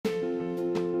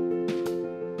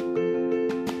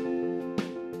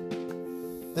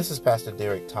This is Pastor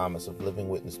Derek Thomas of Living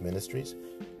Witness Ministries,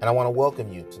 and I want to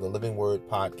welcome you to the Living Word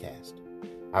Podcast.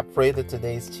 I pray that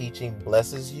today's teaching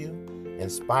blesses you,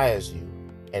 inspires you,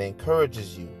 and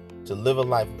encourages you to live a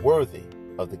life worthy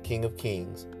of the King of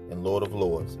Kings and Lord of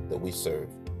Lords that we serve.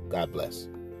 God bless.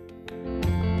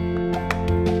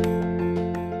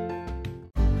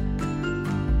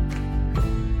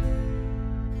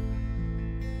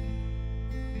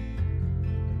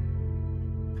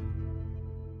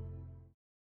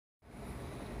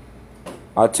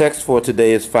 Our text for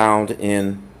today is found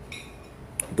in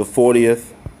the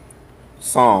 40th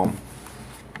Psalm.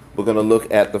 We're going to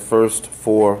look at the first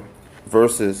 4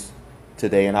 verses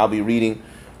today, and I'll be reading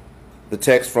the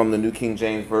text from the New King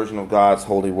James Version of God's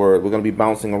Holy Word. We're going to be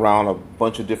bouncing around a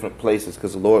bunch of different places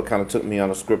because the Lord kind of took me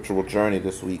on a scriptural journey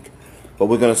this week. But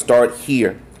we're going to start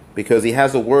here because He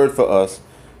has a word for us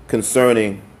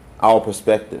concerning our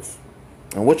perspective.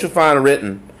 And what you'll find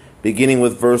written, beginning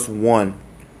with verse 1,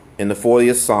 in the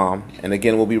 40th Psalm, and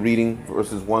again we'll be reading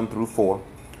verses 1 through 4,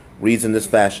 reads in this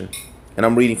fashion, and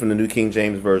I'm reading from the New King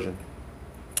James Version.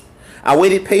 I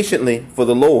waited patiently for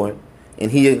the Lord, and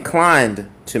He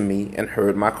inclined to me and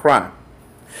heard my cry.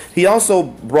 He also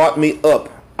brought me up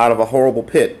out of a horrible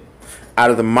pit,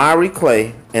 out of the miry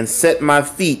clay, and set my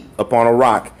feet upon a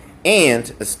rock,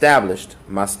 and established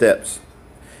my steps.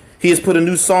 He has put a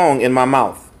new song in my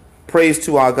mouth, praise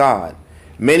to our God.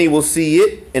 Many will see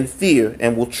it and fear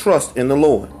and will trust in the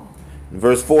Lord.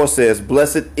 Verse 4 says,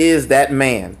 Blessed is that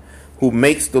man who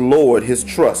makes the Lord his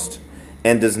trust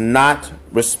and does not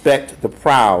respect the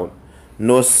proud,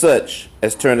 nor such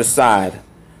as turn aside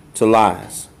to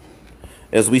lies.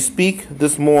 As we speak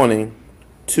this morning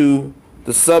to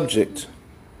the subject,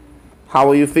 how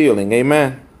are you feeling?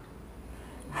 Amen.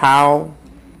 How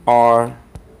are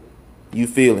you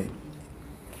feeling?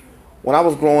 When I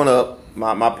was growing up,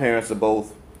 my parents are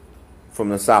both from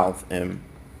the South, and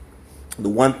the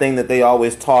one thing that they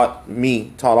always taught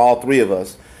all three of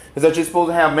us, is that you're supposed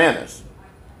to have manners.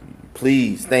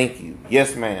 Please, thank you,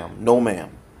 yes ma'am, no ma'am.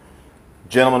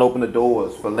 Gentlemen, open the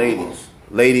doors for ladies.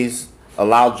 Ladies,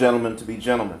 allow gentlemen to be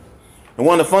gentlemen. And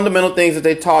one of the fundamental things that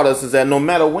they taught us is that no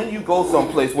matter when you go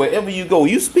someplace, wherever you go,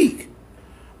 you speak.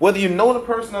 Whether you know the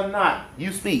person or not,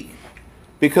 you speak.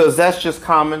 Because that's just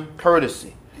common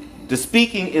courtesy. The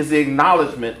speaking is the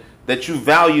acknowledgement that you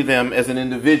value them as an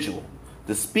individual.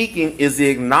 The speaking is the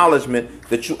acknowledgement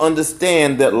that you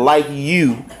understand that, like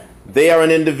you, they are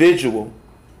an individual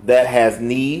that has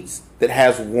needs, that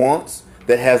has wants,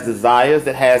 that has desires,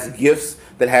 that has gifts,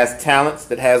 that has talents,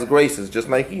 that has graces, just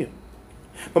like you.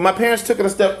 But my parents took it a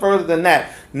step further than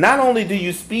that. Not only do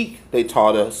you speak, they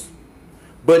taught us,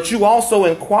 but you also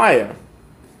inquire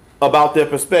about their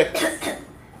perspective.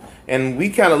 And we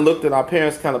kind of looked at our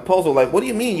parents kind of puzzled, like, what do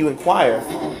you mean you inquire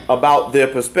about their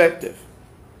perspective?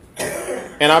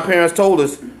 And our parents told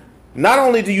us, not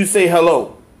only do you say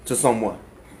hello to someone,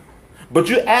 but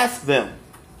you ask them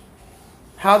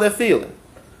how they're feeling.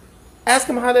 Ask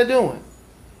them how they're doing.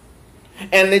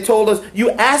 And they told us, you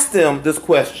ask them this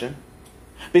question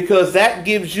because that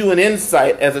gives you an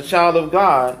insight as a child of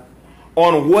God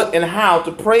on what and how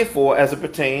to pray for as it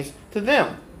pertains to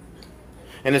them.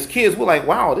 And as kids, we're like,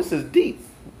 wow, this is deep.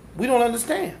 We don't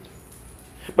understand.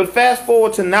 But fast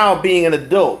forward to now being an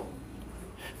adult.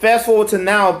 Fast forward to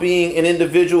now being an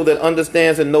individual that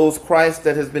understands and knows Christ,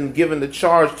 that has been given the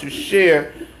charge to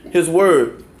share His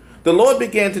word. The Lord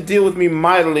began to deal with me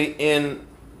mightily in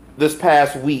this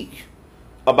past week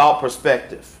about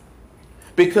perspective.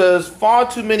 Because far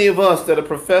too many of us that have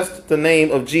professed the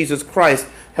name of Jesus Christ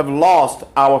have lost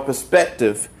our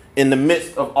perspective in the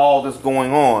midst of all that's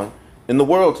going on in the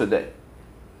world today.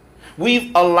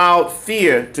 We've allowed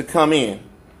fear to come in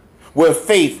where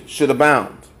faith should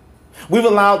abound. We've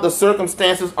allowed the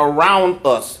circumstances around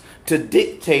us to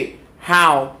dictate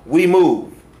how we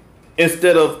move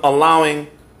instead of allowing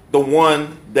the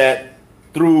one that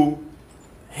through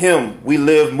Him we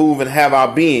live, move, and have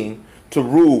our being to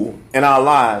rule in our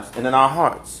lives and in our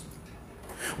hearts.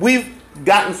 We've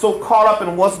gotten so caught up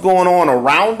in what's going on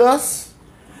around us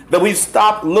that we've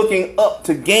stopped looking up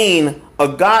to gain a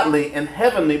godly and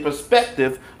heavenly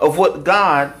perspective of what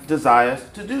God desires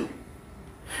to do.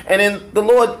 And in the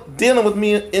Lord dealing with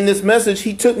me in this message,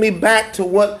 He took me back to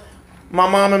what my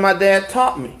mom and my dad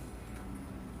taught me.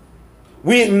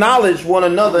 We acknowledge one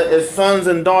another as sons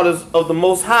and daughters of the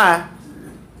Most High,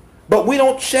 but we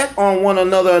don't check on one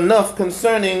another enough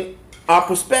concerning our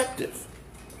perspective.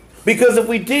 Because if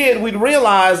we did, we'd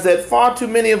realize that far too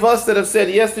many of us that have said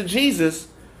yes to Jesus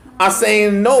are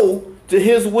saying no to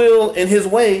His will and His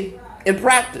way in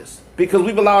practice, because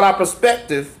we've allowed our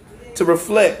perspective to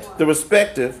reflect the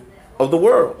perspective of the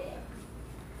world.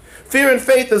 Fear and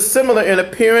faith is similar in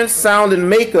appearance, sound, and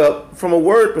makeup from a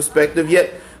word perspective,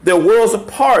 yet they're worlds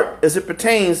apart as it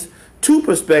pertains to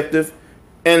perspective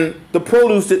and the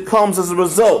produce that comes as a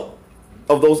result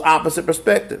of those opposite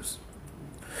perspectives.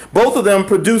 Both of them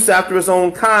produce after its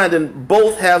own kind, and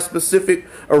both have specific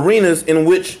arenas in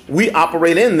which we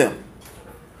operate in them.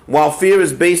 While fear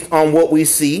is based on what we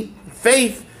see,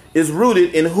 faith is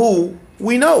rooted in who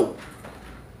we know.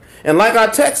 And like our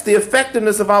text, the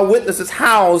effectiveness of our witness is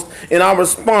housed in our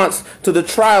response to the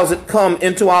trials that come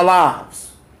into our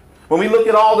lives. When we look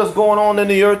at all that's going on in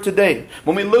the earth today,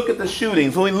 when we look at the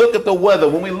shootings, when we look at the weather,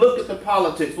 when we look at the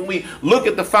politics, when we look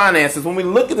at the finances, when we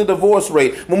look at the divorce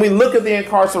rate, when we look at the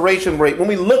incarceration rate, when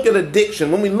we look at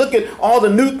addiction, when we look at all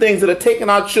the new things that are taking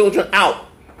our children out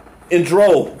in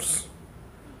droves,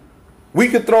 we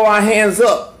could throw our hands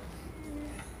up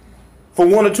for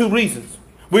one or two reasons.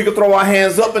 We could throw our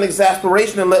hands up in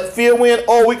exasperation and let fear win,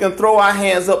 or we can throw our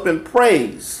hands up in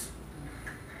praise,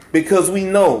 because we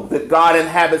know that God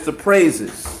inhabits the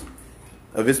praises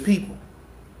of his people.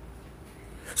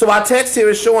 So our text here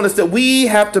is showing us that we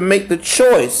have to make the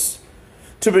choice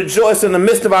to rejoice in the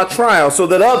midst of our trials so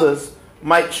that others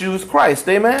might choose Christ.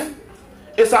 Amen?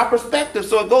 It's our perspective.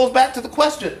 So it goes back to the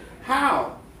question,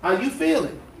 how are you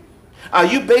feeling? Are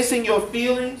you basing your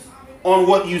feelings on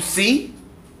what you see?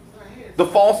 The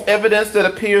false evidence that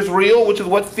appears real, which is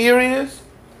what fear is?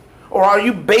 Or are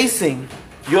you basing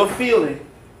your feeling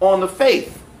on the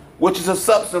faith, which is a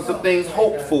substance of things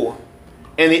hoped for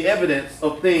and the evidence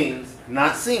of things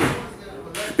not seen?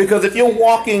 Because if you're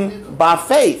walking by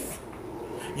faith,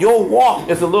 your walk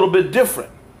is a little bit different.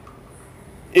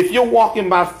 If you're walking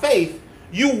by faith,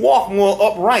 you walk more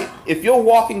upright. If you're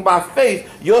walking by faith,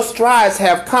 your strides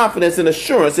have confidence and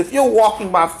assurance. If you're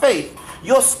walking by faith,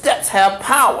 your steps have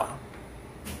power,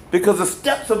 because the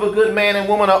steps of a good man and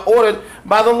woman are ordered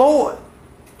by the Lord.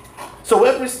 So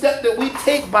every step that we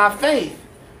take by faith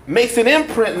makes an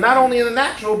imprint, not only in the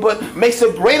natural, but makes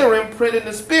a greater imprint in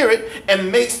the spirit,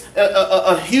 and makes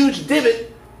a huge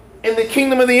divot in the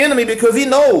kingdom of the enemy, because he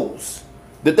knows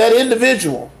that that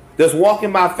individual that's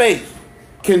walking by faith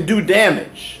can do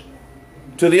damage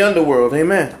to the underworld.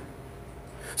 Amen.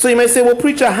 So you may say, well,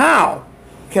 preacher, how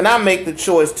can I make the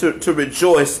choice to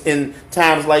rejoice in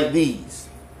times like these?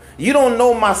 You don't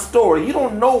know my story. You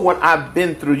don't know what I've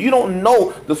been through. You don't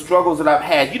know the struggles that I've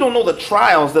had. You don't know the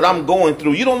trials that I'm going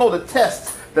through. You don't know the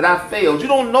tests that I failed. You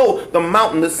don't know the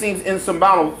mountain that seems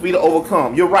insurmountable for me to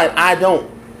overcome. You're right, I don't.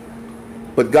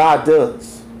 But God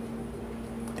does.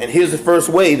 And here's the first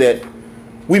way that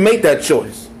we make that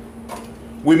choice.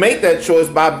 We make that choice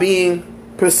by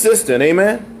being persistent.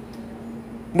 Amen?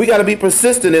 We got to be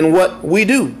persistent in what we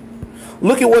do.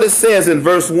 Look at what it says in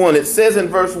verse 1. It says in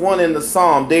verse 1 in the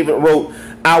Psalm, David wrote,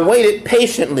 I waited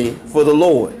patiently for the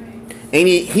Lord, and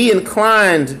he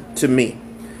inclined to me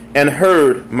and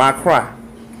heard my cry.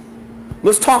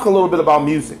 Let's talk a little bit about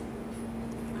music.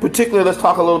 Particularly, let's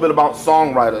talk a little bit about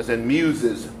songwriters and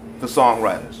muses for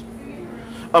songwriters.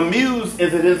 A muse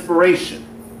is an inspiration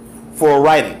for a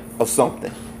writing of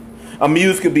something. A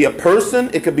muse could be a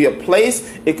person, it could be a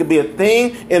place, it could be a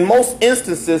thing. In most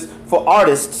instances, for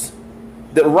artists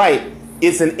that write,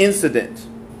 it's an incident.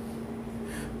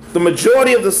 The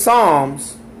majority of the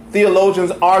Psalms,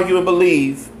 theologians argue and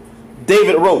believe,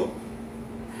 David wrote.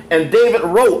 And David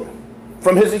wrote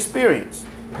from his experience.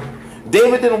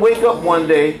 David didn't wake up one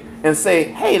day and say,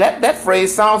 hey, that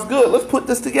phrase sounds good. Let's put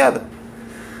this together.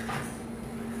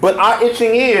 But our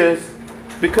itching ears,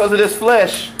 because of this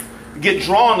flesh, get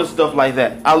drawn to stuff like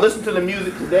that. I listen to the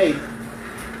music today,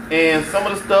 and some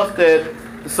of the stuff that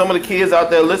some of the kids out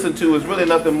there listen to is really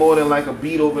nothing more than like a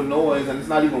beat over noise, and it's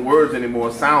not even words anymore.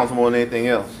 It sounds more than anything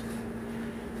else.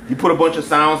 You put a bunch of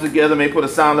sounds together, maybe put a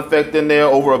sound effect in there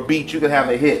over a beat, you could have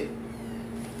a hit.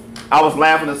 I was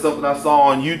laughing at something I saw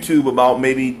on YouTube about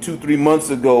maybe 2-3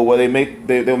 months ago, where they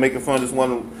were making fun of this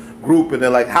one group, and they're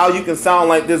like, how you can sound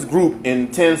like this group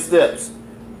in 10 steps.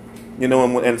 You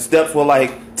know, and steps were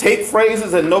like, take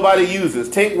phrases that nobody uses,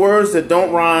 take words that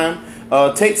don't rhyme,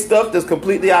 take stuff that's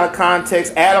completely out of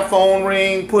context, add a phone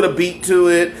ring, put a beat to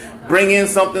it, bring in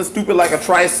something stupid like a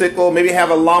tricycle, maybe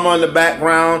have a llama in the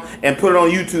background, and put it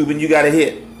on YouTube, and you got a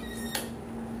hit.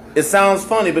 It sounds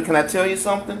funny, but can I tell you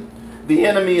something? The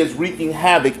enemy is wreaking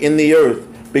havoc in the earth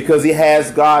because he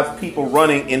has God's people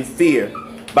running in fear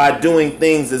by doing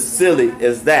things as silly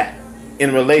as that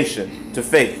in relation to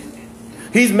faith.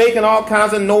 He's making all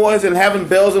kinds of noise and having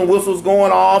bells and whistles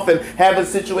going off and having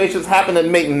situations happen that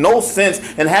make no sense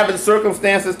and having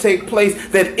circumstances take place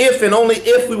that if and only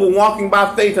if we were walking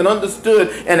by faith and understood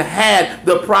and had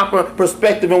the proper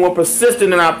perspective and were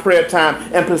persistent in our prayer time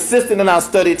and persistent in our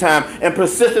study time and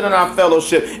persistent in our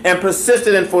fellowship and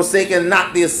persistent in forsaking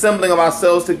not the assembling of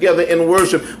ourselves together in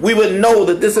worship, we would know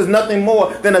that this is nothing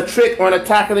more than a trick or an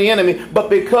attack of the enemy. But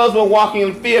because we're walking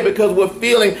in fear, because we're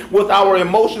feeling with our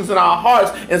emotions in our hearts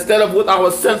instead of with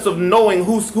our sense of knowing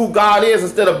who God is,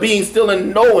 instead of being still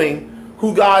and knowing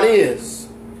who God is,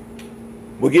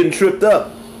 we're getting tripped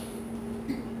up.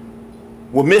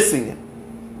 We're missing it.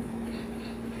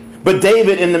 But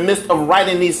David, in the midst of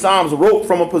writing these Psalms, wrote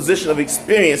from a position of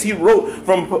experience. He wrote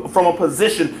from a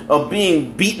position of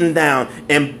being beaten down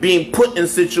and being put in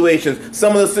situations.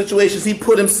 Some of the situations he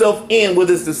put himself in with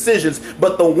his decisions.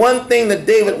 But the one thing that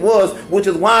David was, which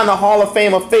is why in the Hall of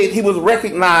Fame of Faith, he was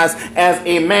recognized as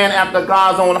a man after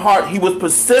God's own heart. He was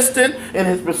persistent in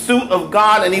his pursuit of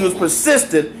God, and he was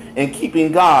persistent in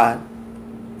keeping God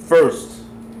first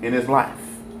in his life.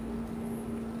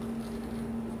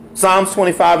 Psalms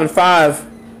 25:5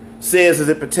 says, as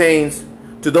it pertains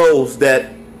to those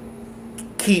that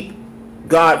keep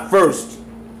God first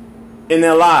in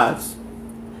their lives,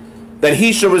 that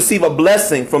he shall receive a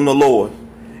blessing from the Lord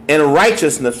and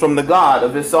righteousness from the God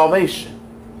of his salvation.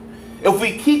 If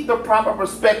we keep the proper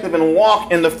perspective and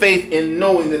walk in the faith in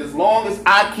knowing that as long as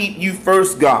I keep you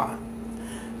first, God,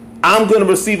 I'm going to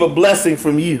receive a blessing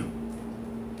from you.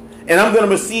 And I'm going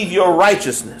to receive your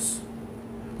righteousness,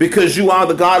 because you are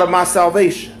the God of my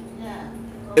salvation.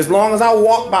 As long as I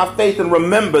walk by faith and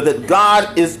remember that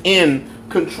God is in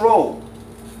control,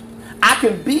 I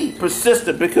can be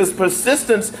persistent, because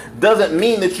persistence doesn't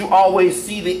mean that you always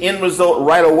see the end result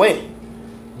right away.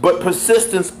 But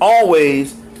persistence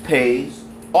always pays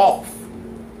off.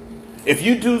 If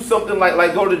you do something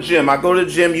like go to the gym. I go to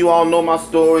the gym. You all know my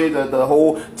story. The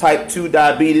whole type 2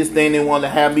 diabetes thing. They wanted to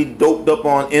have me doped up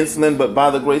on insulin. But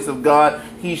by the grace of God,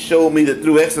 he showed me that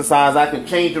through exercise, I can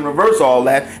change and reverse all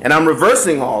that. And I'm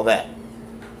reversing all that.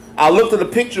 I looked at a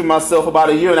picture of myself about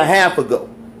 1.5 years ago.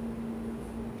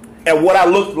 At what I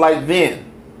looked like then.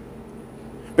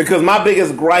 Because my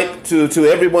biggest gripe to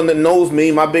everyone that knows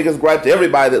me, my biggest gripe to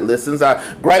everybody that listens,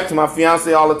 I gripe to my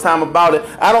fiance all the time about it.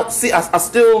 I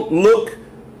still look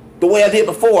the way I did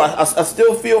before. I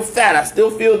still feel fat. I still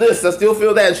feel this. I still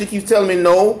feel that. And she keeps telling me,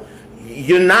 no,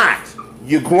 you're not.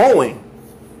 You're growing.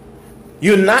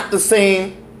 You're not the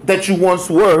same that you once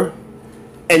were.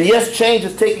 And yes, change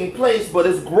is taking place, but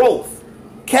it's growth.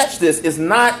 Catch this. It's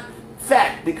not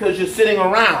fat because you're sitting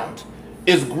around.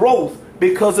 It's growth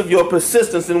because of your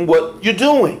persistence in what you're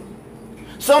doing.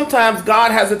 Sometimes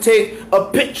God has to take a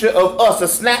picture of us, a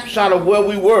snapshot of where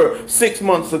we were 6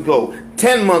 months ago,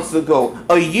 10 months ago,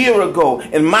 a year ago.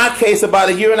 In my case, about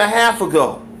 1.5 years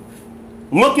ago.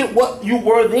 Look at what you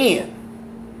were then.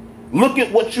 Look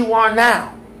at what you are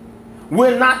now.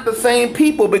 We're not the same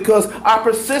people because our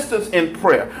persistence in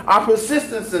prayer, our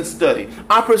persistence in study,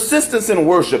 our persistence in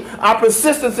worship, our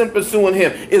persistence in pursuing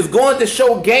him is going to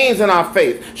show gains in our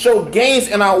faith, show gains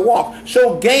in our walk,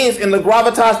 show gains in the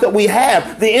gravitas that we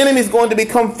have. The enemy is going to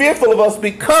become fearful of us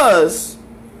because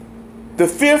the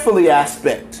fearfully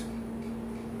aspect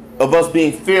of us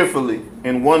being fearfully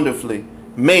and wonderfully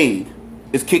made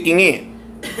is kicking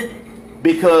in.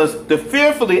 Because the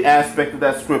fearfully aspect of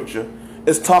that scripture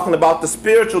is talking about the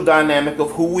spiritual dynamic of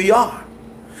who we are.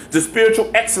 The spiritual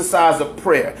exercise of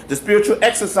prayer, the spiritual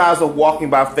exercise of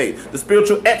walking by faith, the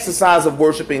spiritual exercise of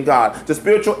worshiping God, the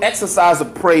spiritual exercise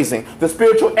of praising, the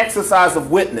spiritual exercise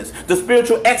of witness, the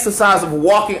spiritual exercise of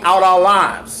walking out our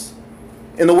lives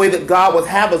in the way that God would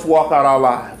have us walk out our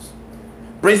lives.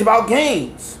 Brings about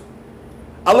gains.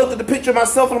 I looked at the picture of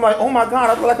myself and I'm like, oh my God,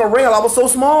 I look like a rail. I was so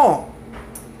small.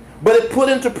 But it put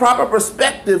into proper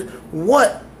perspective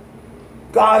what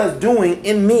God is doing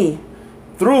in me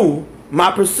through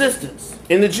my persistence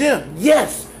in the gym.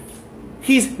 Yes,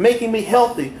 he's making me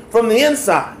healthy from the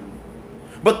inside.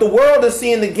 But the world is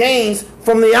seeing the gains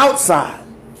from the outside,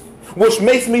 which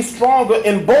makes me stronger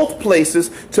in both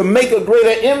places to make a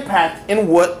greater impact in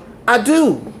what I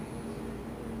do.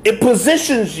 It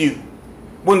positions you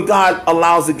when God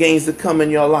allows the gains to come in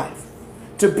your life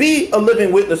to be a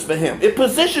living witness for him. It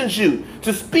positions you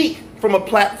to speak from a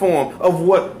platform of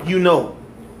what you know.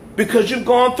 Because you've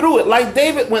gone through it like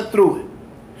David went through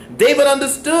it. David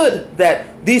understood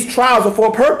that these trials are for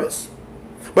a purpose.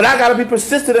 But I got to be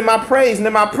persistent in my praise and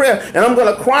in my prayer. And I'm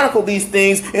going to chronicle these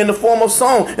things in the form of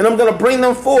song. And I'm going to bring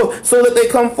them forth so that they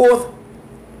come forth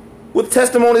with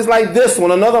testimonies like this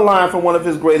one. Another line from one of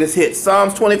his greatest hits.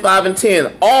 Psalms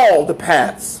 25:10. All the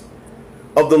paths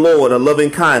of the Lord are loving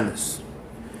kindness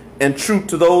and truth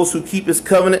to those who keep his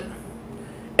covenant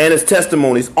and his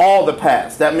testimonies, all the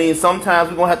past. That means sometimes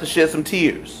we're going to have to shed some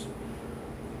tears.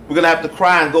 We're going to have to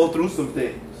cry and go through some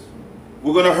things.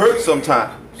 We're going to hurt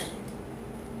sometimes.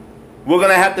 We're going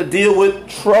to have to deal with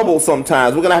trouble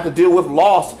sometimes. We're going to have to deal with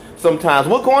loss sometimes.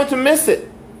 We're going to miss it.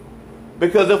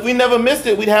 Because if we never missed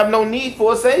it, we'd have no need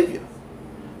for a Savior.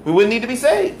 We wouldn't need to be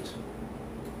saved.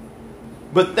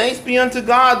 But thanks be unto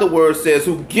God, the word says,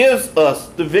 who gives us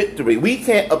the victory. We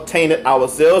can't obtain it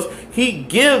ourselves. He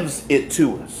gives it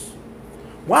to us.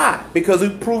 Why? Because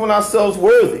we've proven ourselves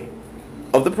worthy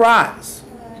of the prize.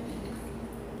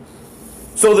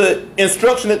 So the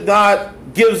instruction that God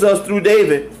gives us through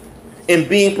David in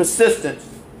being persistent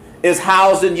is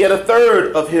housed in yet a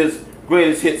third of his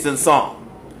greatest hits in Psalm.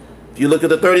 If you look at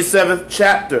the 37th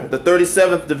chapter, the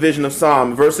 37th division of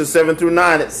Psalm, verses 7 through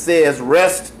 9, it says,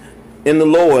 rest in the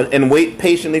Lord and wait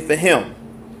patiently for him.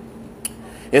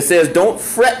 It says, don't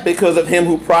fret because of him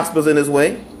who prospers in his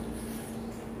way.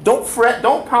 Don't fret,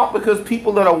 don't pout because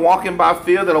people that are walking by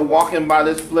fear, that are walking by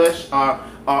this flesh are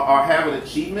having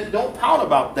achievement. Don't pout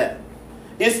about that.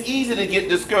 It's easy to get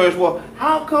discouraged. Well,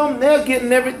 how come they're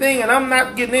getting everything and I'm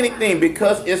not getting anything?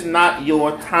 Because it's not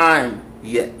your time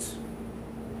yet.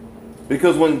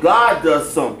 Because when God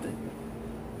does something,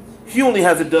 he only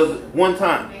has to do it one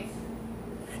time.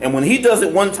 And when he does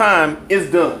it one time,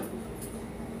 it's done.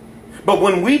 But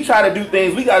when we try to do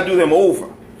things, we got to do them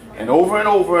over and over and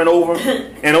over and over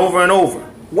and over and over.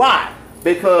 Why?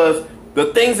 Because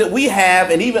the things that we have,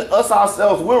 and even us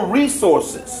ourselves, we're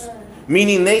resources.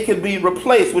 Meaning they can be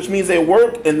replaced, which means they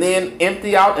work and then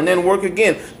empty out and then work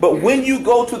again. But when you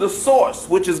go to the source,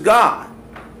 which is God,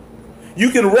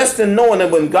 you can rest in knowing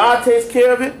that when God takes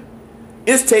care of it,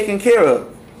 it's taken care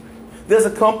of. There's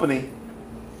a company,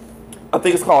 I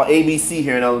think it's called ABC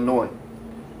here in Illinois,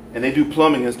 and they do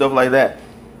plumbing and stuff like that.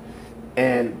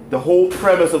 And the whole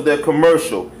premise of their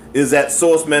commercial is that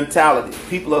source mentality.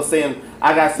 People are saying,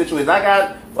 I got situations, I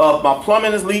got my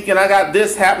plumbing is leaking, I got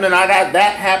this happening, I got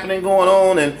that happening going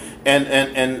on,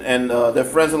 and their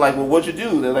friends are like, well, what'd you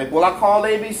do? They're like, well, I called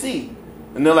ABC.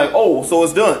 And they're like, oh, so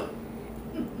it's done.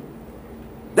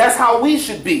 That's how we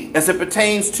should be as it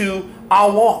pertains to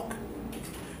our walk.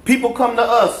 People come to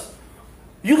us,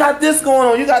 you got this going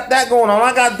on, you got that going on,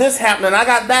 I got this happening, I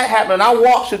got that happening. Our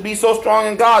walk should be so strong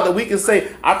in God that we can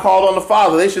say, I called on the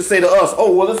Father. They should say to us,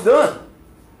 oh, well, it's done.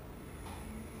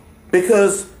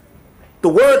 Because the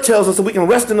word tells us that we can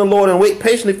rest in the Lord and wait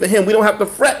patiently for him. We don't have to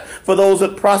fret for those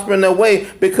that prosper in their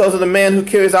way because of the man who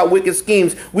carries out wicked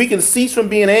schemes. We can cease from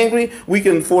being angry. We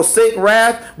can forsake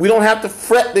wrath. We don't have to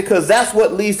fret because that's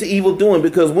what leads to evil doing.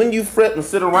 Because when you fret and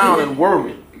sit around and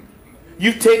worry,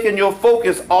 you've taken your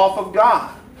focus off of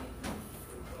God.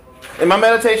 In my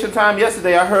meditation time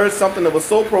yesterday, I heard something that was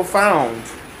so profound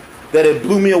that it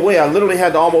blew me away. I literally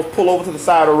had to almost pull over to the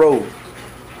side of the road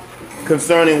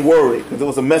concerning worry, because it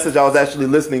was a message I was actually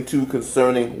listening to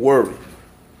concerning worry.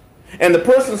 And the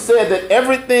person said that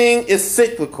everything is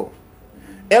cyclical.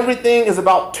 Everything is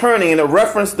about turning, and it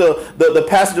referenced the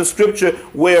passage of scripture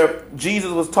where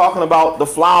Jesus was talking about the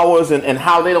flowers and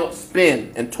how they don't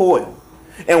spin and toil.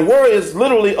 And worry is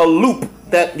literally a loop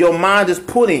that your mind is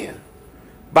put in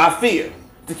by fear,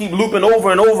 to keep looping over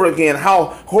and over again how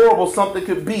horrible something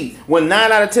could be when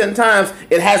 9 out of 10 times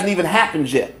it hasn't even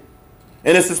happened yet.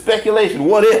 And it's a speculation.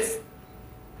 What if?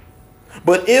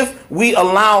 But if we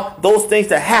allow those things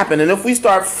to happen, and if we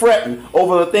start fretting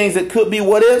over the things that could be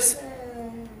what ifs,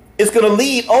 it's going to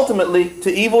lead ultimately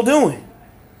to evil doing.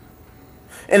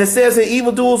 And it says that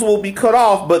evildoers will be cut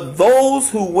off, but those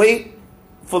who wait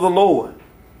for the Lord,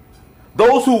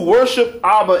 those who worship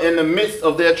Abba in the midst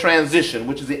of their transition,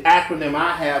 which is the acronym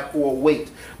I have for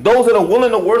wait. Those that are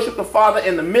willing to worship the Father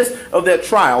in the midst of their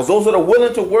trials. Those that are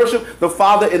willing to worship the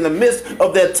Father in the midst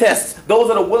of their tests. Those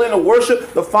that are willing to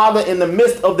worship the Father in the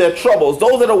midst of their troubles.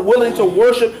 Those that are willing to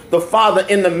worship the Father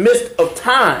in the midst of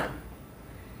time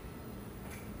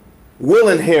will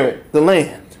inherit the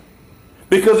land.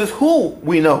 Because it's who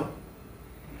we know.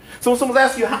 So when someone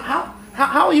asks you, how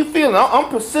are you feeling? I'm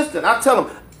persistent. I tell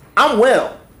them, I'm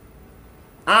well.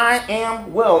 I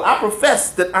am well. I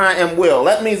profess that I am well.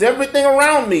 That means everything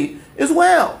around me is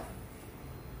well.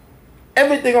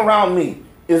 Everything around me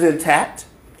is intact.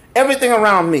 Everything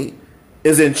around me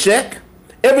is in check.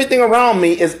 Everything around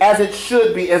me is as it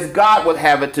should be, as God would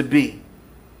have it to be,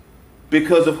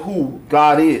 because of who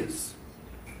God is.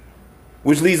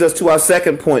 Which leads us to our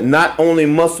second point. Not only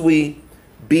must we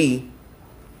be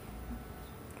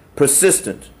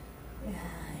persistent,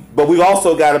 but we've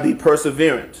also got to be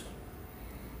perseverant.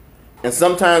 And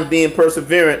sometimes being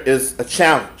perseverant is a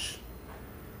challenge.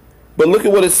 But look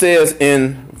at what it says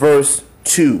in verse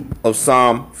 2 of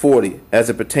Psalm 40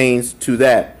 as it pertains to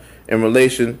that in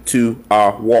relation to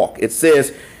our walk. It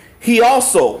says, he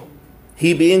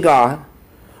being God,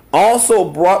 also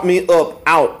brought me up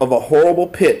out of a horrible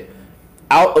pit,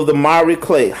 out of the miry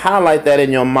clay. Highlight that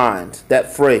in your mind,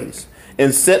 that phrase.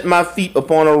 And set my feet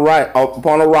upon a rock,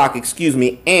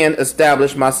 and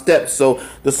established my steps. So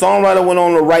the songwriter went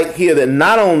on to write here that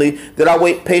not only did I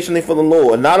wait patiently for the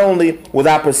Lord, not only was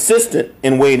I persistent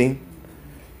in waiting,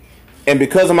 and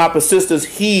because of my persistence,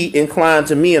 he inclined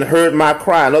to me and heard my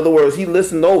cry. In other words, he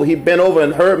listened over, he bent over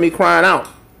and heard me crying out.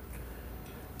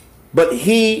 But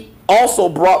he also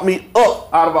brought me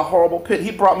up out of a horrible pit. He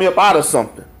brought me up out of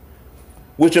something,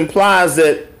 which implies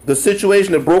that the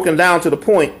situation had broken down to the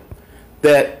point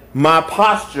that my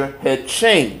posture had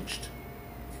changed.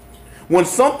 When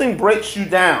something breaks you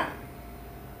down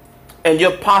and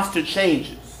your posture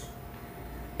changes,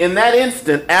 in that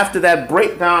instant, after that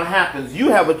breakdown happens, you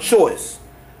have a choice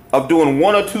of doing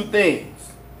one or two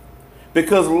things.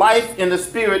 Because life in the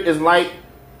spirit is like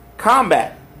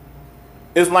combat.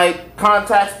 It's like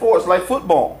contact sports, like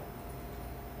football.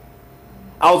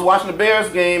 I was watching the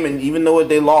Bears game, and even though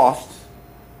they lost,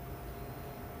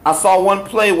 I saw one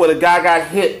play where the guy got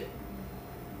hit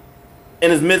in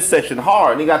his midsection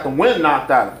hard, and he got the wind knocked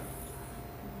out of him.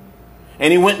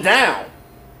 And he went down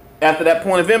after that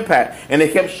point of impact. And they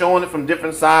kept showing it from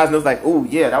different sides, and it was like, ooh,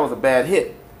 yeah, that was a bad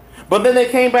hit. But then they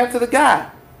came back to the guy.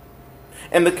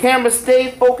 And the camera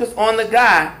stayed focused on the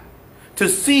guy to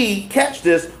see, catch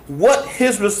this, what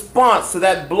his response to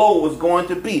that blow was going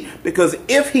to be. Because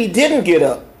if he didn't get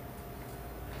up,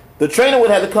 the trainer would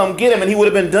have to come get him, and he would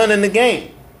have been done in the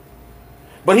game.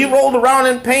 But he rolled around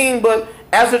in pain, but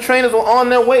as the trainers were on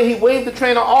their way, he waved the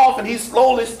trainer off, and he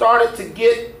slowly started to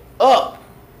get up.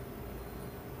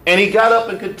 And he got up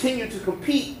and continued to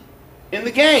compete in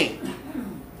the game.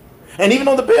 And even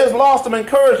though the Bears lost, I'm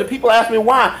encouraged. And people ask me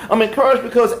why. I'm encouraged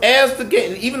because as the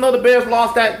game, even though the Bears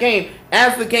lost that game,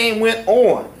 as the game went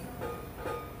on,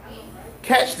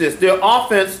 catch this, their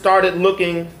offense started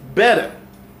looking better.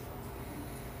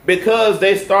 Because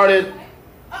they started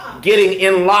getting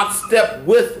in lockstep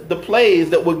with the plays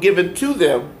that were given to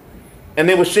them, and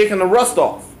they were shaking the rust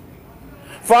off.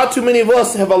 Far too many of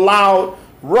us have allowed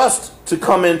rust to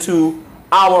come into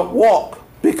our walk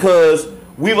because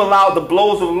we've allowed the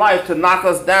blows of life to knock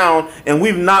us down, and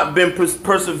we've not been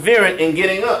perseverant in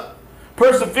getting up.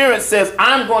 Perseverance says,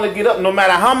 I'm going to get up no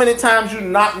matter how many times you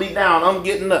knock me down, I'm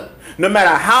getting up. No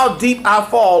matter how deep I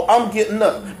fall, I'm getting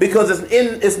up. Because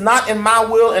it's not in my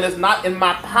will and it's not in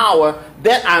my power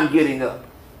that I'm getting up.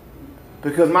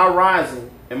 Because my rising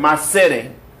and my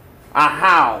setting are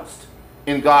housed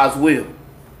in God's will.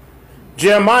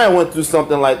 Jeremiah went through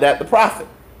something like that, the prophet.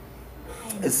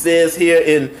 It says here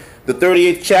in the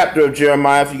 38th chapter of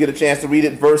Jeremiah, if you get a chance to read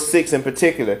it, verse 6 in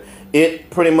particular, it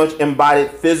pretty much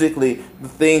embodied physically the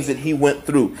things that he went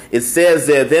through. It says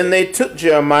there, then they took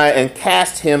Jeremiah and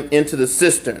cast him into the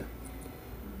cistern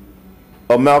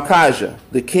of Malchijah,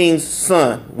 the king's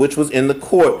son, which was in the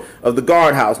court of the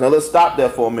guardhouse. Now let's stop there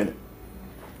for a minute.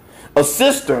 A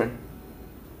cistern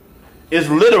is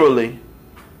literally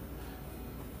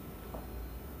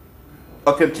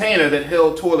a container that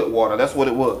held toilet water. That's what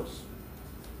it was.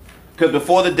 Because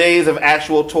before the days of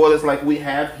actual toilets like we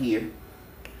have here,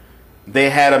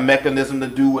 they had a mechanism to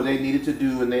do what they needed to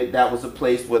do, and that was a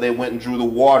place where they went and drew the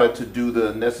water to do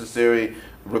the necessary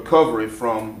recovery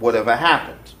from whatever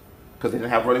happened, because they didn't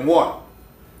have running water.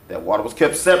 That water was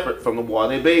kept separate from the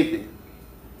water they bathed in.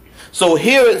 So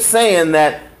here it's saying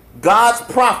that God's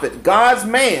prophet, God's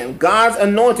man, God's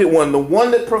anointed one, the one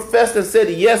that professed and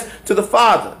said yes to the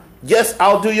Father, yes,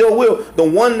 I'll do your will, the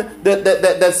one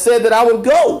that said that I would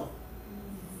go,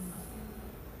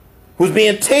 was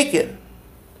being taken.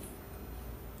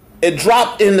 It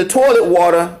dropped in the toilet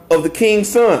water of the king's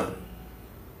son,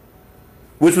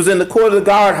 which was in the court of the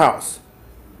guardhouse.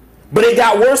 But it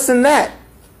got worse than that.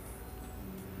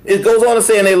 It goes on to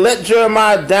say, and they let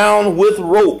Jeremiah down with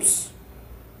ropes.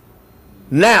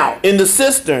 Now, in the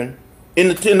cistern, in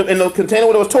the container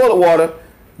where there was toilet water,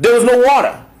 there was no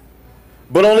water,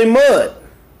 but only mud.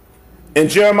 And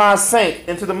Jeremiah sank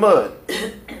into the mud.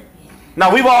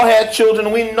 Now, we've all had children,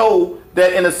 and we know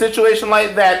that in a situation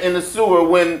like that in the sewer,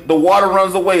 when the water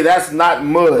runs away, that's not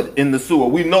mud in the sewer.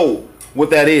 We know what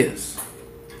that is.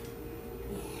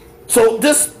 So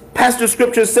this passage of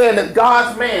scripture is saying that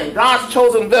God's man, God's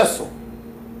chosen vessel,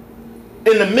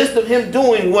 in the midst of him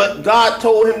doing what God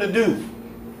told him to do,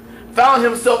 found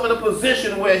himself in a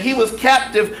position where he was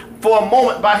captive for a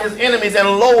moment by his enemies and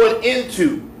lowered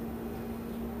into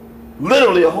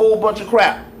literally a whole bunch of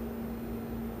crap.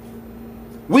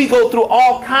 We go through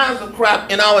all kinds of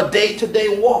crap in our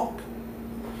day-to-day walk.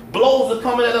 Blows are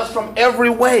coming at us from every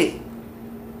way.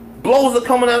 Blows are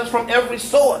coming at us from every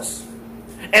source.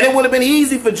 And it would have been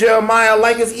easy for Jeremiah,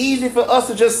 like it's easy for us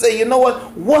to just say, you know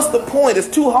what? What's the point? It's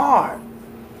too hard.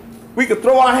 We could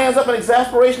throw our hands up in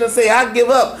exasperation and say, I give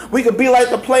up. We could be like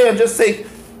the player and just say,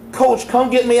 Coach, come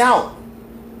get me out.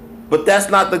 But that's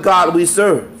not the God we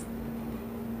serve.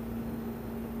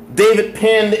 David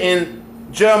penned in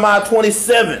Jeremiah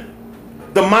 27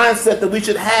 the mindset that we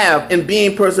should have in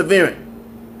being perseverant.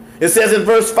 It says in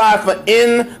verse 5, for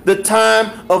in the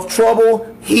time of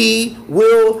trouble, he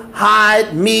will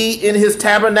hide me in his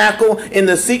tabernacle, in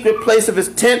the secret place of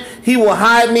his tent. He will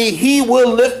hide me. He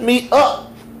will lift me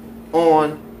up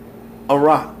on a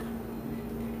rock.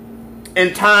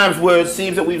 In times where it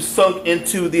seems that we've sunk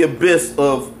into the abyss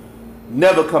of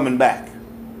never coming back.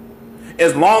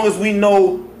 As long as we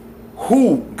know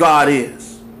who God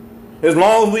is, as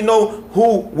long as we know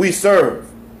who we serve,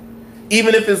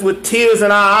 even if it's with tears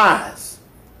in our eyes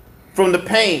from the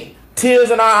pain, tears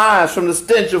in our eyes from the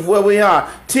stench of where we are,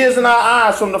 tears in our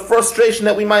eyes from the frustration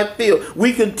that we might feel,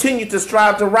 we continue to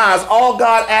strive to rise. All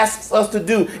God asks us to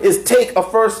do is take a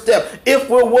first step. If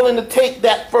we're willing to take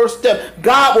that first step,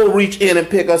 God will reach in and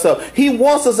pick us up. He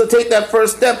wants us to take that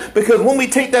first step, because when we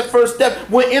take that first step,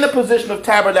 we're in a position of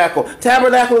tabernacle.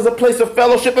 Tabernacle is a place of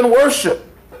fellowship and worship.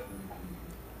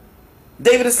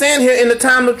 David is saying here, in the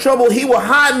time of trouble, he will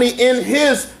hide me in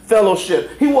his fellowship.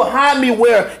 He will hide me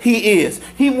where he is.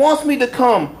 He wants me to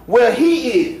come where he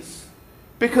is,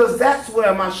 because that's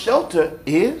where my shelter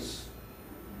is.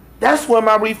 That's where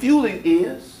my refueling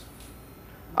is.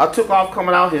 I took off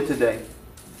coming out here today.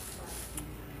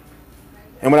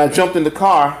 And when I jumped in the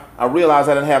car, I realized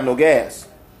I didn't have no gas.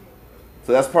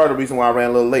 So that's part of the reason why I ran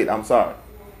a little late. I'm sorry.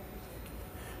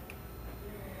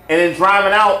 And in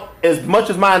driving out, as much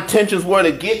as my intentions were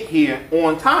to get here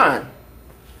on time,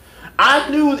 I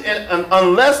knew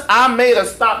unless I made a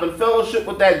stop and fellowship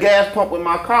with that gas pump with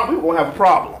my car, we were going to have a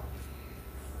problem.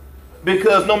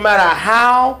 Because no matter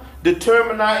how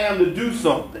determined I am to do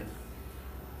something,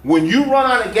 when you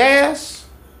run out of gas,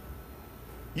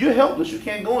 you're helpless. You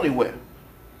can't go anywhere.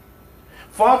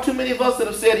 Far too many of us that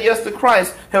have said yes to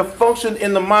Christ have functioned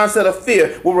in the mindset of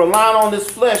fear. We're relying on this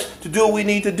flesh to do what we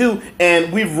need to do,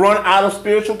 and we've run out of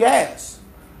spiritual gas.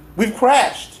 We've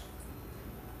crashed.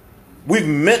 We've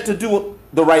meant to do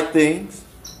the right things,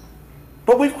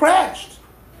 but we've crashed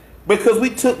because we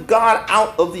took God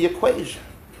out of the equation.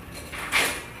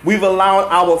 We've allowed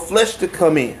our flesh to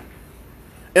come in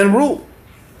and rule.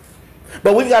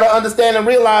 But we've got to understand and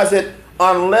realize that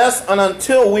unless and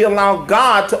until we allow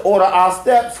God to order our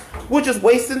steps, we're just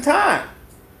wasting time.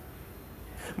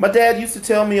 My dad used to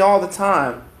tell me all the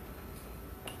time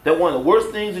that one of the worst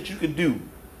things that you could do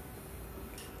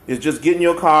is just get in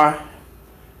your car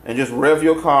and just rev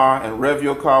your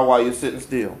car while you're sitting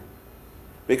still.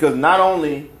 Because not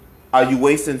only are you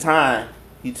wasting time,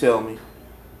 he tell me,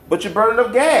 but you're burning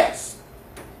up gas.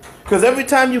 Because every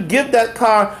time you give that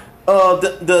car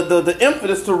the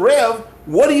impetus to rev,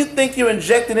 what do you think you're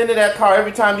injecting into that car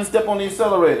every time you step on the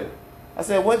accelerator? I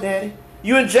said, what, Daddy?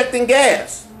 You're injecting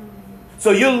gas.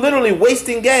 So you're literally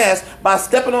wasting gas by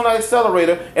stepping on that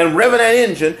accelerator and revving that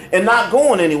engine and not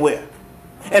going anywhere.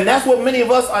 And that's what many of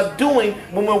us are doing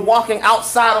when we're walking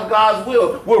outside of God's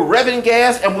will. We're revving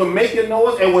gas and we're making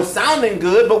noise and we're sounding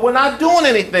good, but we're not doing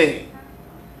anything.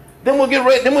 Then we'll get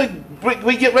ready. Then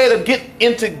we get ready to get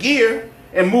into gear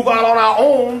and move out on our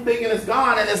own, thinking it's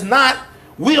God, and it's not.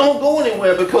 We don't go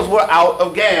anywhere because we're out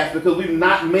of gas, because we've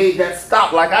not made that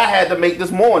stop like I had to make this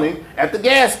morning at the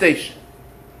gas station.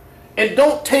 And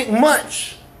don't take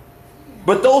much,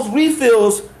 but those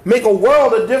refills make a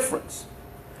world of difference,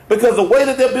 because the way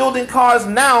that they're building cars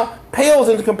now pales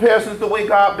into comparison to the way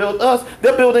God built us.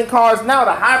 They're building cars now,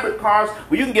 the hybrid cars,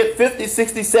 where you can get 50,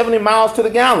 60, 70 miles to the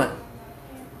gallon.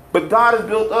 But God has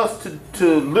built us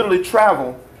to literally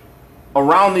travel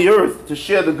around the earth to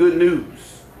share the good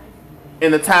news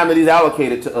in the time that he's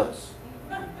allocated to us.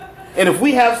 And if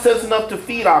we have sense enough to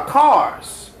feed our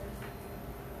cars,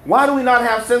 why do we not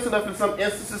have sense enough in some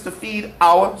instances to feed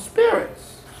our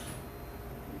spirits?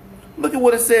 Look at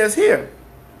what it says here.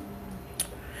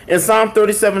 In Psalm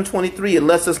 37:23, it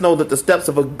lets us know that the steps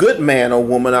of a good man or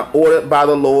woman are ordered by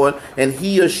the Lord, and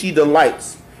he or she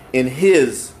delights in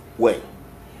his way.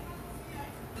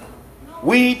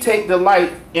 We take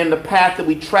delight in the path that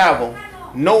we travel,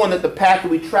 knowing that the path that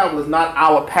we travel is not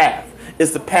our path.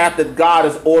 It's the path that God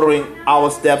is ordering our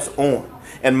steps on.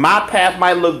 And my path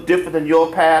might look different than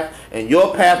your path, and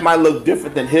your path might look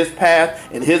different than his path,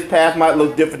 and his path might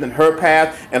look different than her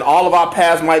path, and all of our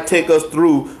paths might take us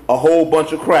through a whole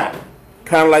bunch of crap.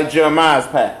 kind of like Jeremiah's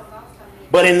path.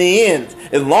 But in the end,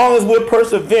 as long as we're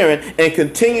persevering and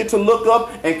continue to look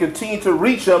up and continue to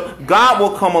reach up, God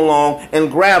will come along and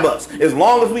grab us. As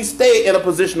long as we stay in a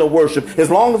position of worship, as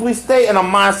long as we stay in a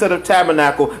mindset of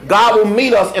tabernacle, God will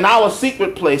meet us in our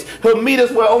secret place. He'll meet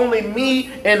us where only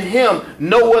me and him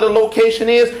know where the location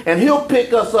is, and he'll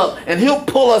pick us up, and he'll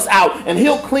pull us out, and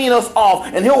he'll clean us off,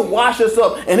 and he'll wash us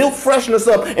up, and he'll freshen us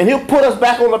up, and he'll put us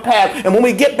back on the path. And when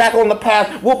we get back on the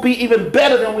path, we'll be even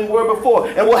better than we were before,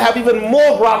 and we'll have even more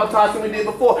gravitas than we did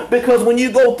before. Because when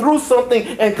you go through something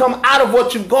and come out of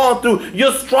what you've gone through,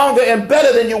 you're stronger and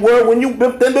better than you were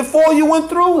than before you went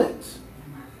through it.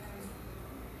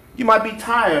 You might be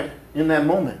tired in that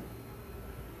moment,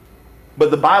 but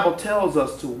the Bible tells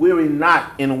us to weary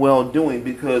not in well-doing,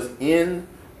 because in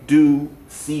due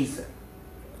season.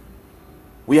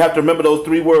 We have to remember those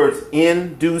three words: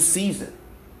 in due season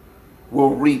we'll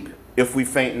reap if we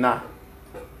faint not.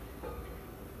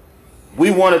 We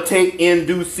want to take in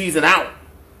due season out,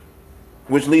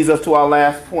 which leads us to our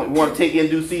last point. We want to take in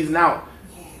due season out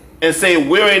and say,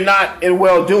 weary not in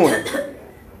well-doing,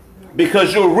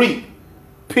 because you'll reap,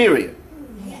 period.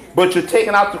 But you're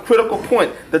taking out the critical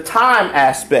point, the time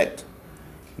aspect.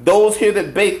 Those here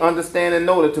that bake understand and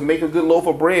know that to make a good loaf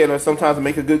of bread, or sometimes to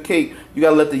make a good cake, you got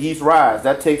to let the yeast rise.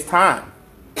 That takes time.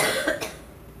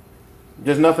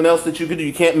 There's nothing else that you can do.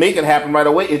 You can't make it happen right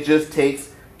away. It just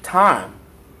takes time.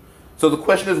 So the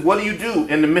question is, what do you do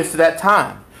in the midst of that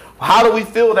time? How do we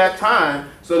fill that time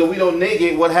so that we don't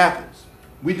negate what happens?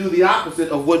 We do the opposite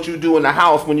of what you do in the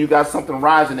house when you got something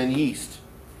rising in yeast.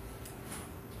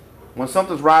 When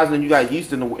something's rising and you got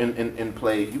yeast in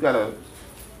play, you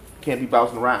can't be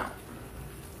bouncing around.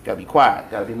 You got to be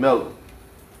quiet, got to be mellow,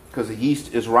 because the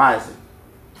yeast is rising.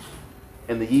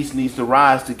 And the yeast needs to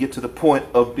rise to get to the point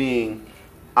of being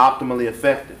optimally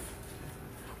effective.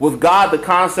 With God, the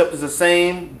concept is the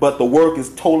same, but the work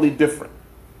is totally different.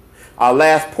 Our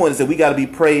last point is that we got to be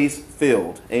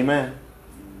praise-filled. Amen.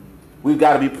 We've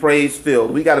got to be praise-filled.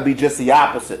 We got to be just the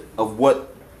opposite of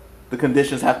what the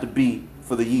conditions have to be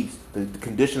for the yeast. The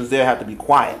conditions there have to be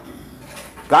quiet.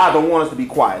 God don't want us to be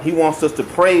quiet. He wants us to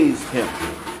praise him.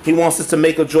 He wants us to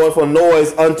make a joyful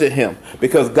noise unto him,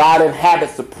 because God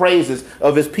inhabits the praises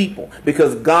of his people,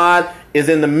 because God is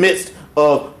in the midst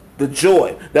of the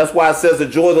joy. That's why it says the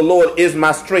joy of the Lord is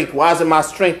my strength. Why is it my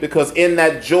strength? Because in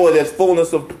that joy there's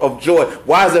fullness of joy.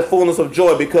 Why is there fullness of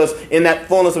joy? Because in that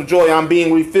fullness of joy I'm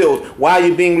being refilled. Why are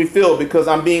you being refilled? Because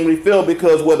I'm being refilled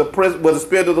because where the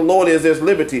Spirit of the Lord is, there's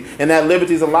liberty. And that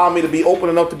liberty is allowing me to be open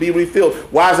enough to be refilled.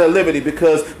 Why is there liberty?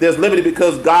 Because there's liberty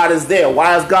because God is there.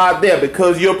 Why is God there?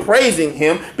 Because you're praising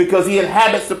him, because he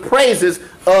inhabits the praises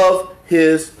of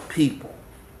his people.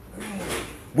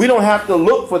 We don't have to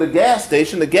look for the gas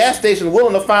station. The gas station is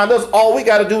willing to find us. All we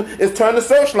got to do is turn the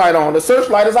searchlight on. The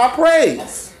searchlight is our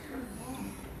praise.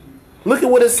 Look at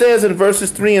what it says in verses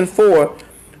 3 and 4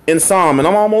 in Psalm, and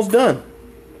I'm almost done.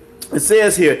 It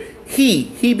says here,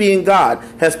 he being God,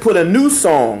 has put a new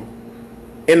song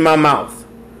in my mouth.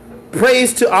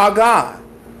 Praise to our God.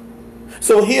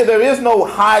 So here there is no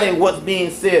hiding what's being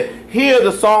said. Here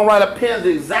the songwriter pens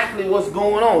exactly what's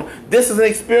going on. This is an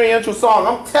experiential song.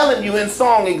 I'm telling you in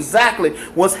song exactly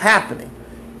what's happening.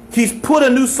 He's put a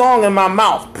new song in my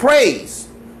mouth. Praise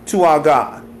to our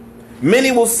God.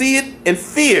 Many will see it and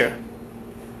fear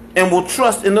and will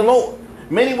trust in the Lord.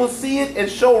 Many will see it and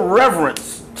show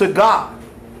reverence to God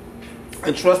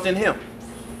and trust in him.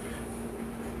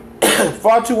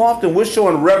 Far too often we're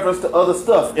showing reverence to other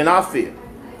stuff in our fear.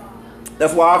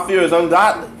 That's why our fear is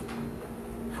ungodly.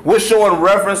 We're showing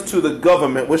reverence to the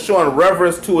government. We're showing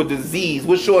reverence to a disease.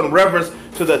 We're showing reverence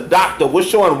to the doctor. We're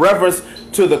showing reverence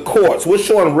to the courts. We're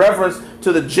showing reverence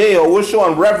to the jail. We're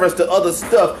showing reverence to other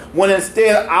stuff, when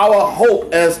instead our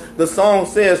hope, as the song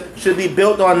says, should be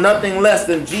built on nothing less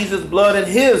than Jesus' blood and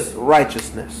his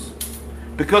righteousness.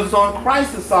 Because it's on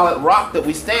Christ, the solid rock, that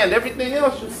we stand. Everything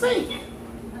else should sink.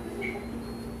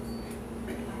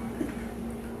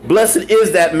 Blessed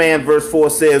is that man, verse 4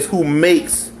 says, who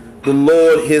makes the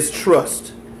Lord his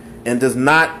trust and does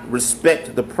not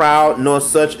respect the proud, nor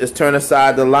such as turn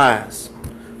aside the lies.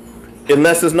 It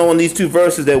lets us know in these two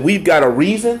verses that we've got a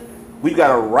reason, we've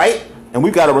got a right, and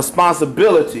we've got a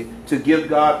responsibility to give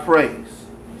God praise.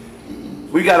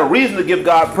 We got a reason to give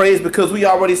God praise because we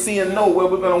already see and know where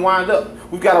we're going to wind up.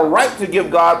 We've got a right to give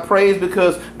God praise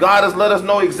because God has let us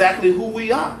know exactly who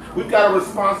we are. We've got a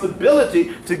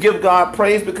responsibility to give God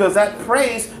praise because that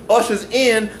praise ushers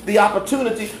in the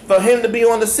opportunity for him to be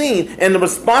on the scene. And the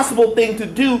responsible thing to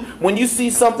do when you see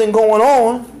something going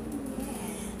on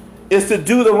is to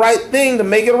do the right thing to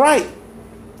make it right.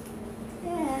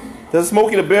 There's a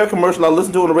Smokey the Bear commercial I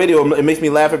listen to on the radio. It makes me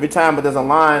laugh every time, but there's a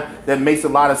line that makes a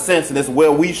lot of sense, and it's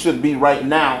where we should be right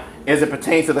now as it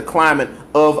pertains to the climate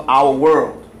of our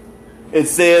world. It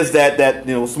says that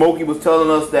Smokey was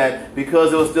telling us that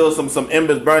because there was still some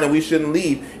embers burning, we shouldn't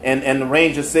leave. And the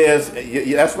ranger says,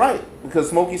 yeah, that's right. Because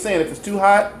Smokey's saying if it's too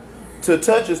hot to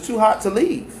touch, it's too hot to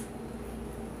leave.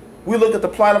 We look at the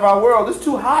plight of our world. It's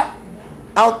too hot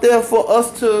out there for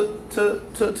us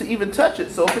to even touch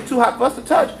it. So if it's too hot for us to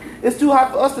touch, it's too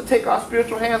hot for us to take our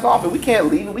spiritual hands off it. We can't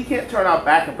leave it. We can't turn our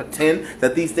back and pretend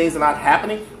that these things are not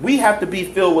happening. We have to be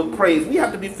filled with praise. We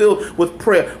have to be filled with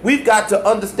prayer. We've got to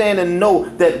understand and know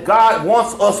that God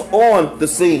wants us on the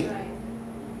scene,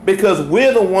 because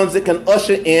we're the ones that can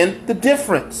usher in the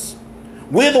difference.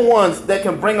 We're the ones that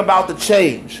can bring about the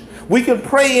change. We can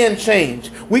pray in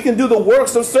change. We can do the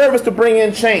works of service to bring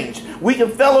in change. We can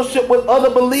fellowship with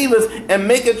other believers and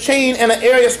make a chain in an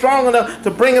area strong enough to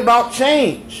bring about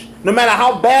change. No matter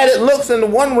how bad it looks in the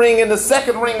one ring, in the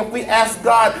second ring, if we ask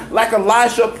God, like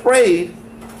Elisha prayed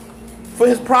for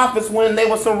his prophets when they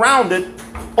were surrounded,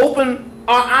 open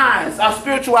our eyes, our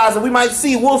spiritual eyes, and we might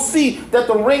see, we'll see that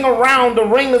the ring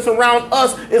that's around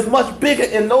us is much bigger,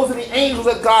 and those are the angels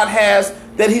that God has,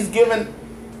 that he's given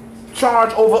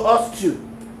charge over us to.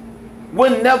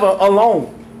 We're never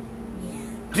alone.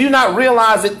 Do you not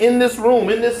realize that in this room,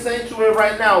 in this sanctuary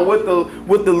right now, with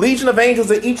the legion of angels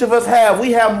that each of us have,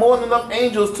 we have more than enough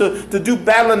angels to do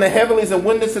battle in the heavenlies and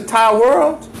win this entire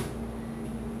world?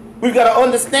 We've got to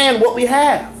understand what we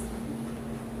have.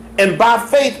 And by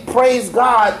faith, praise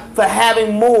God for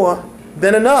having more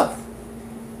than enough.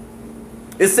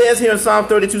 It says here in Psalm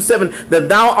 32:7 that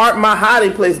thou art my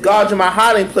hiding place. God, you're my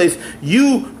hiding place.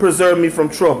 You preserve me from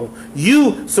trouble.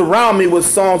 You surround me with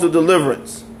songs of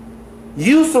deliverance.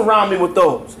 You surround me with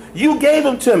those. You gave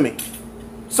them to me.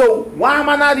 So why am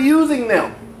I not using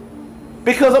them?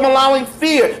 Because I'm allowing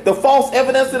fear, the false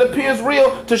evidence that appears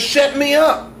real, to shut me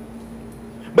up.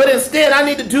 But instead, I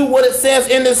need to do what it says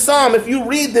in this psalm. If you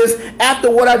read this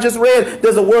after what I just read,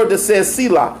 there's a word that says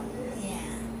Selah. Yeah.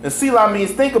 And Selah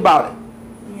means think about it.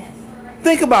 Yes.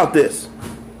 Think about this.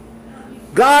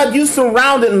 God, you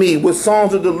surrounded me with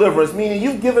songs of deliverance, meaning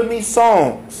you've given me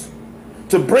songs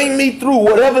to bring me through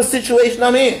whatever situation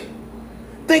I'm in.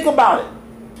 Think about it.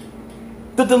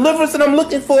 The deliverance that I'm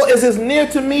looking for is as near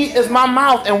to me as my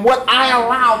mouth and what I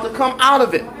allow to come out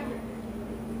of it.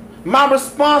 My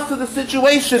response to the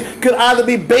situation could either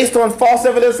be based on false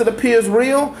evidence that appears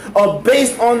real, or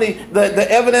based on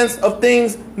the evidence of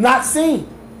things not seen.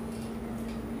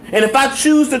 And if I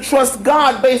choose to trust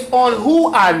God based on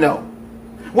who I know,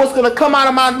 what's going to come out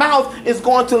of my mouth is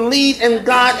going to lead and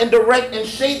guide and direct and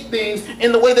shape things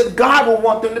in the way that God will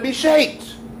want them to be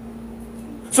shaped.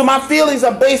 So my feelings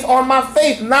are based on my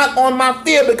faith, not on my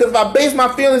fear. Because if I base my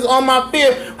feelings on my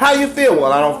fear, how you feel?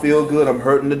 Well, I don't feel good. I'm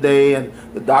hurting today, and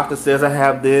the doctor says I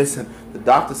have this, and the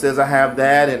doctor says I have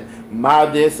that, and my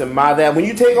this and my that. When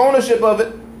you take ownership of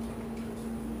it,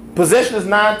 possession is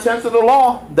 9/10 of the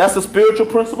law. That's a spiritual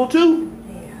principle too.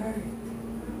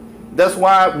 That's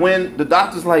why when the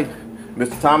doctor's like,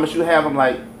 Mr. Thomas, you have, I'm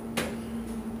like,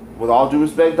 with all due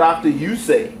respect, doctor, you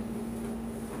say.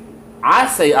 I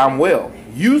say I'm well.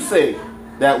 You say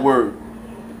that word.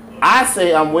 I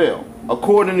say I'm well.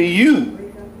 According to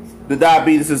you, the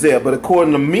diabetes is there. But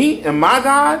according to me and my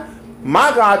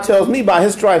God tells me by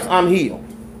his stripes I'm healed.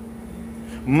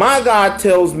 My God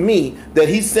tells me that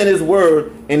he sent his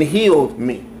word and healed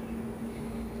me.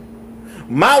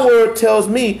 My word tells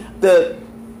me that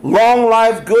long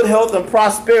life, good health, and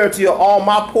prosperity are all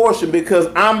my portion because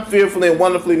I'm fearfully and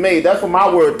wonderfully made. That's what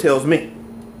my word tells me.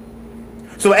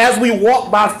 So as we walk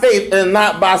by faith and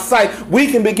not by sight, we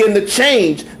can begin to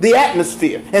change the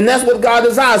atmosphere. And that's what God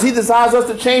desires. He desires us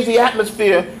to change the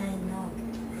atmosphere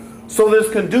so that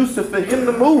it's conducive for him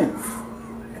to move.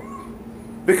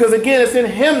 Because again, it's in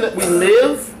him that we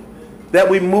live, that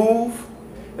we move,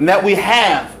 and that we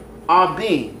have our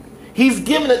being. He's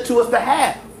given it to us to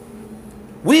have.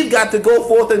 We've got to go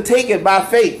forth and take it by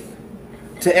faith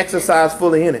to exercise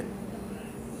fully in it.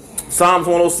 Psalms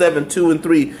 107, 2 and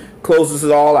 3 closes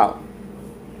it all out.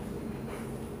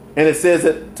 And it says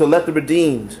that to let the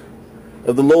redeemed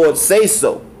of the Lord say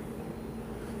so,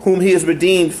 whom he has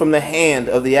redeemed from the hand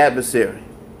of the adversary,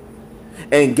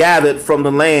 and gathered from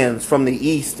the lands, from the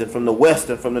east and from the west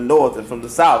and from the north and from the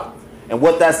south. And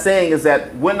what that's saying is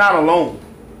that we're not alone.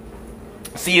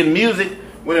 See, in music,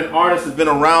 when an artist has been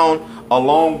around a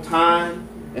long time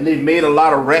and they've made a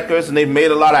lot of records and they've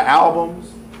made a lot of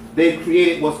albums, they've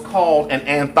created what's called an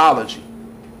anthology.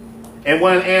 And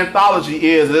what an anthology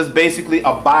is, it's basically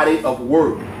a body of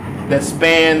work that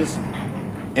spans,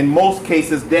 in most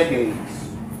cases, decades.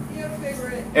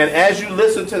 And as you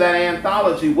listen to that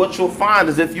anthology, what you'll find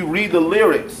is if you read the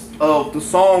lyrics of the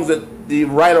songs that the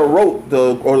writer wrote,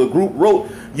 or the group wrote,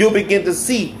 you'll begin to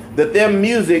see that their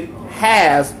music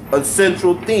has a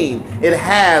central theme. It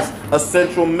has a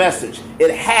central message.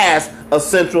 It has a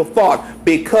central thought,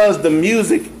 because the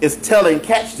music is telling,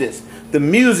 catch this, the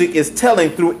music is telling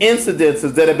through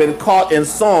incidences that have been caught in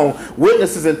song,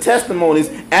 witnesses and testimonies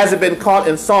as have been caught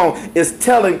in song, is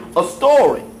telling a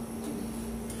story.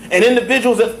 And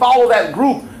individuals that follow that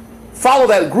group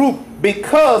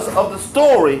because of the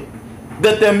story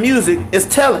that their music is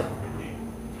telling.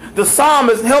 The psalm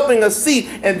is helping us see,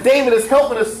 and David is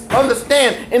helping us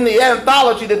understand in the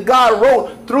anthology that God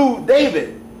wrote through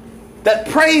David, that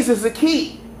praise is the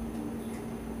key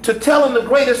to telling the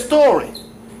greatest story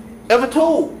ever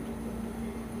told.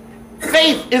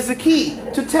 Faith is the key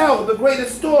to tell the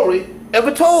greatest story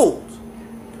ever told.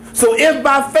 So if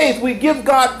by faith we give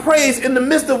God praise in the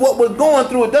midst of what we're going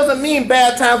through, it doesn't mean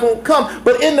bad times won't come,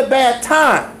 but in the bad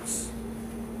times,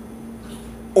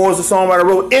 or as the songwriter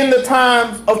wrote, in the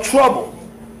times of trouble,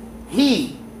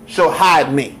 he shall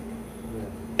hide me.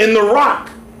 In the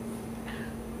rock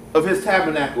of his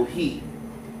tabernacle, he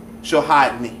shall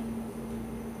hide me.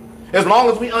 As long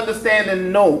as we understand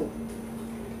and know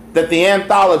that the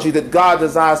anthology that God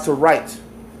desires to write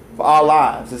for our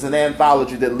lives is an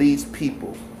anthology that leads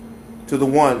people to the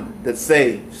one that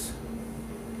saves,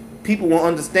 people will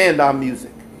understand our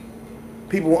music.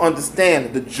 People will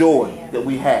understand the joy that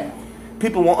we have.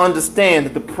 People will understand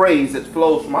the praise that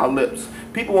flows from our lips.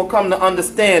 People will come to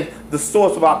understand the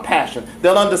source of our passion.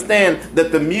 They'll understand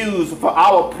that the muse for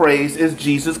our praise is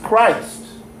Jesus Christ.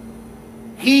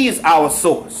 He's our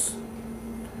source.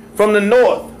 From the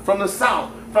north, from the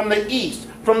south, from the east,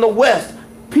 from the west,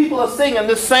 people are singing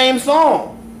this same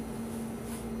song.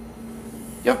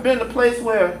 You ever been to a place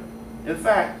where, in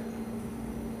fact,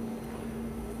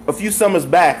 a few summers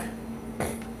back,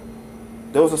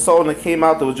 there was a song that came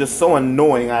out that was just so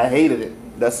annoying, I hated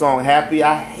it. That song, Happy,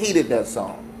 I hated that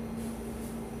song.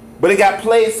 But it got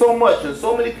played so much, and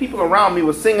so many people around me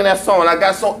were singing that song, and I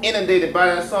got so inundated by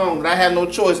that song that I had no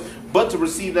choice but to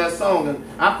receive that song. And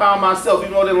I found myself,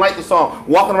 even though I didn't like the song,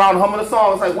 walking around humming the song. I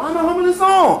was like, why am I humming the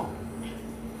song?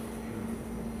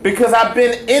 Because I've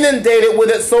been inundated with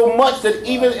it so much that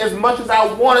even as much as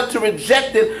I wanted to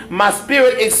reject it, my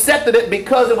spirit accepted it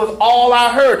because it was all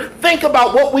I heard. Think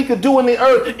about what we could do in the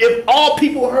earth if all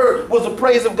people heard was the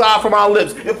praise of God from our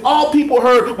lips. If all people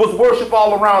heard was worship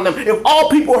all around them. If all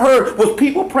people heard was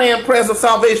people praying prayers of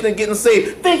salvation and getting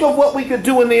saved. Think of what we could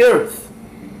do in the earth.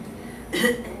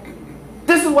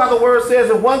 This is why the word says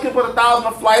if one can put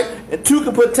 1,000 to flight and two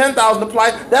can put 10,000 to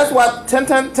flight, that's why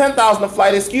 10,000 to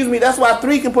flight, that's why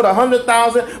 3 can put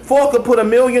 100,000, 4 can put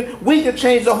 1,000,000. We could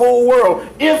change the whole world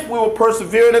if we were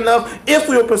persevering enough, if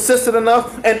we were persistent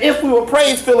enough, and if we were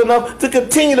praise-filled enough to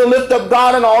continue to lift up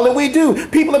God in all that we do.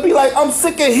 People would be like, I'm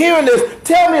sick of hearing this.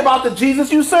 Tell me about the Jesus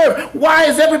you serve. Why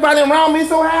is everybody around me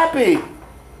so happy?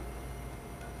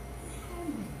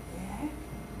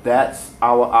 That's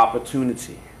our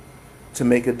opportunity to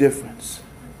make a difference.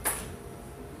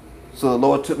 So the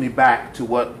Lord took me back to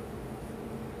what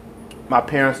my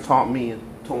parents taught me and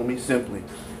told me simply,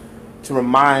 to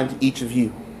remind each of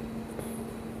you,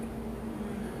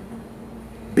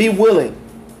 be willing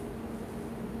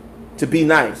to be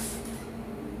nice.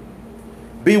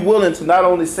 Be willing to not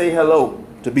only say hello,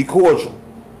 to be cordial,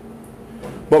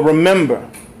 but remember,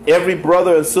 every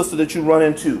brother and sister that you run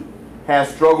into has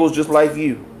struggles just like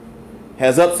you,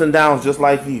 has ups and downs just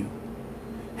like you,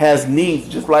 has needs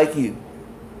just like you,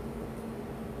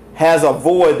 has a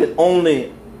void that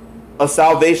only a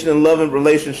salvation and loving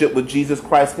relationship with Jesus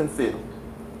Christ can fill.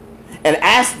 And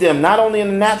ask them, not only in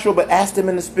the natural, but ask them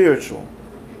in the spiritual,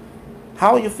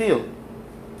 how are you feeling?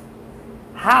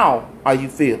 How are you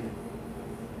feeling?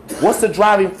 What's the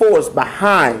driving force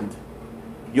behind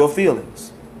your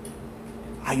feelings?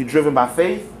 Are you driven by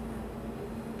faith?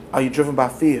 Are you driven by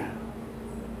fear?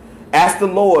 Ask the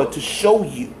Lord to show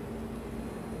you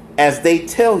as they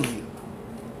tell you.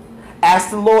 Ask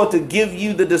the Lord to give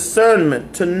you the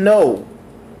discernment to know,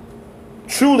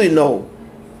 truly know,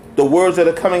 the words that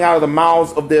are coming out of the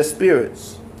mouths of their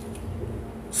spirits,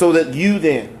 so that you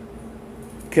then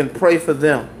can pray for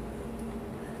them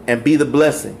and be the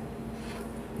blessing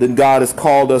that God has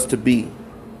called us to be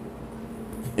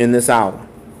in this hour.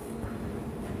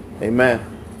 Amen.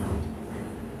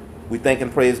 We thank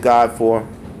and praise God for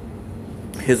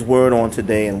His word on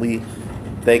today, and we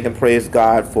thank and praise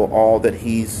God for all that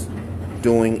He's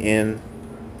doing in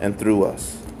and through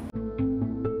us.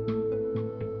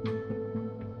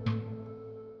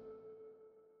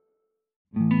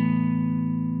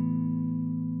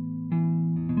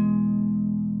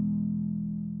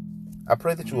 I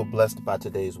pray that you were blessed by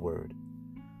today's word.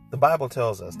 The Bible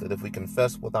tells us that if we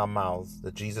confess with our mouths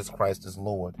that Jesus Christ is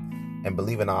Lord and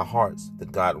believe in our hearts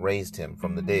that God raised him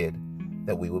from the dead,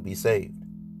 that we will be saved.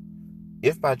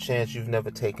 If by chance you've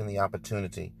never taken the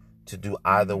opportunity to do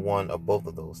either one or both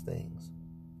of those things,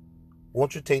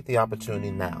 won't you take the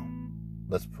opportunity now?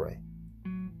 Let's pray.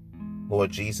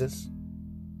 Lord Jesus,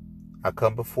 I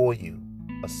come before you,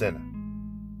 a sinner.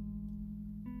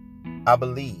 I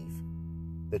believe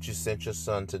that you sent your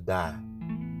Son to die,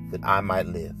 that I might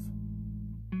live.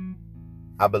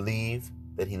 I believe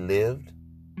that he lived,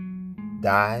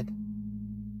 died,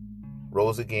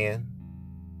 rose again,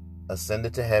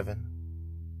 ascended to heaven,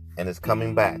 and is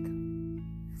coming back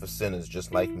for sinners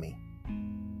just like me.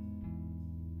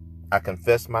 I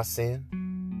confess my sin.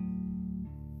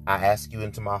 I ask you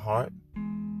into my heart.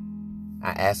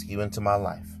 I ask you into my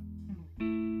life.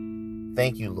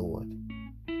 Thank you, Lord,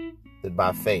 that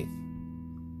by faith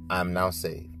I am now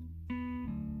saved.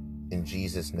 In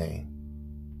Jesus' name,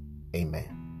 amen.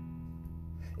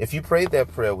 If you prayed that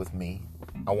prayer with me,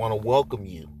 I want to welcome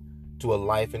you to a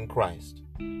life in Christ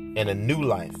and a new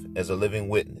life as a living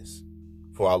witness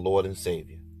for our Lord and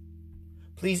Savior.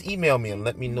 Please email me and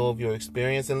let me know of your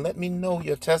experience and let me know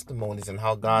your testimonies and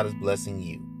how God is blessing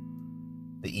you.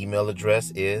 The email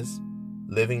address is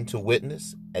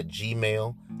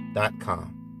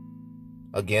livingtowitness@gmail.com.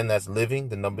 Again, that's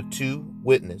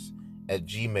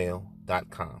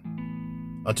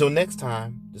living2witness@gmail.com. Until next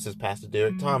time, this is Pastor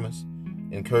Derek Thomas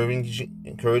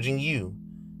encouraging you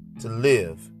to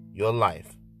live your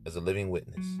life as a living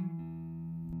witness.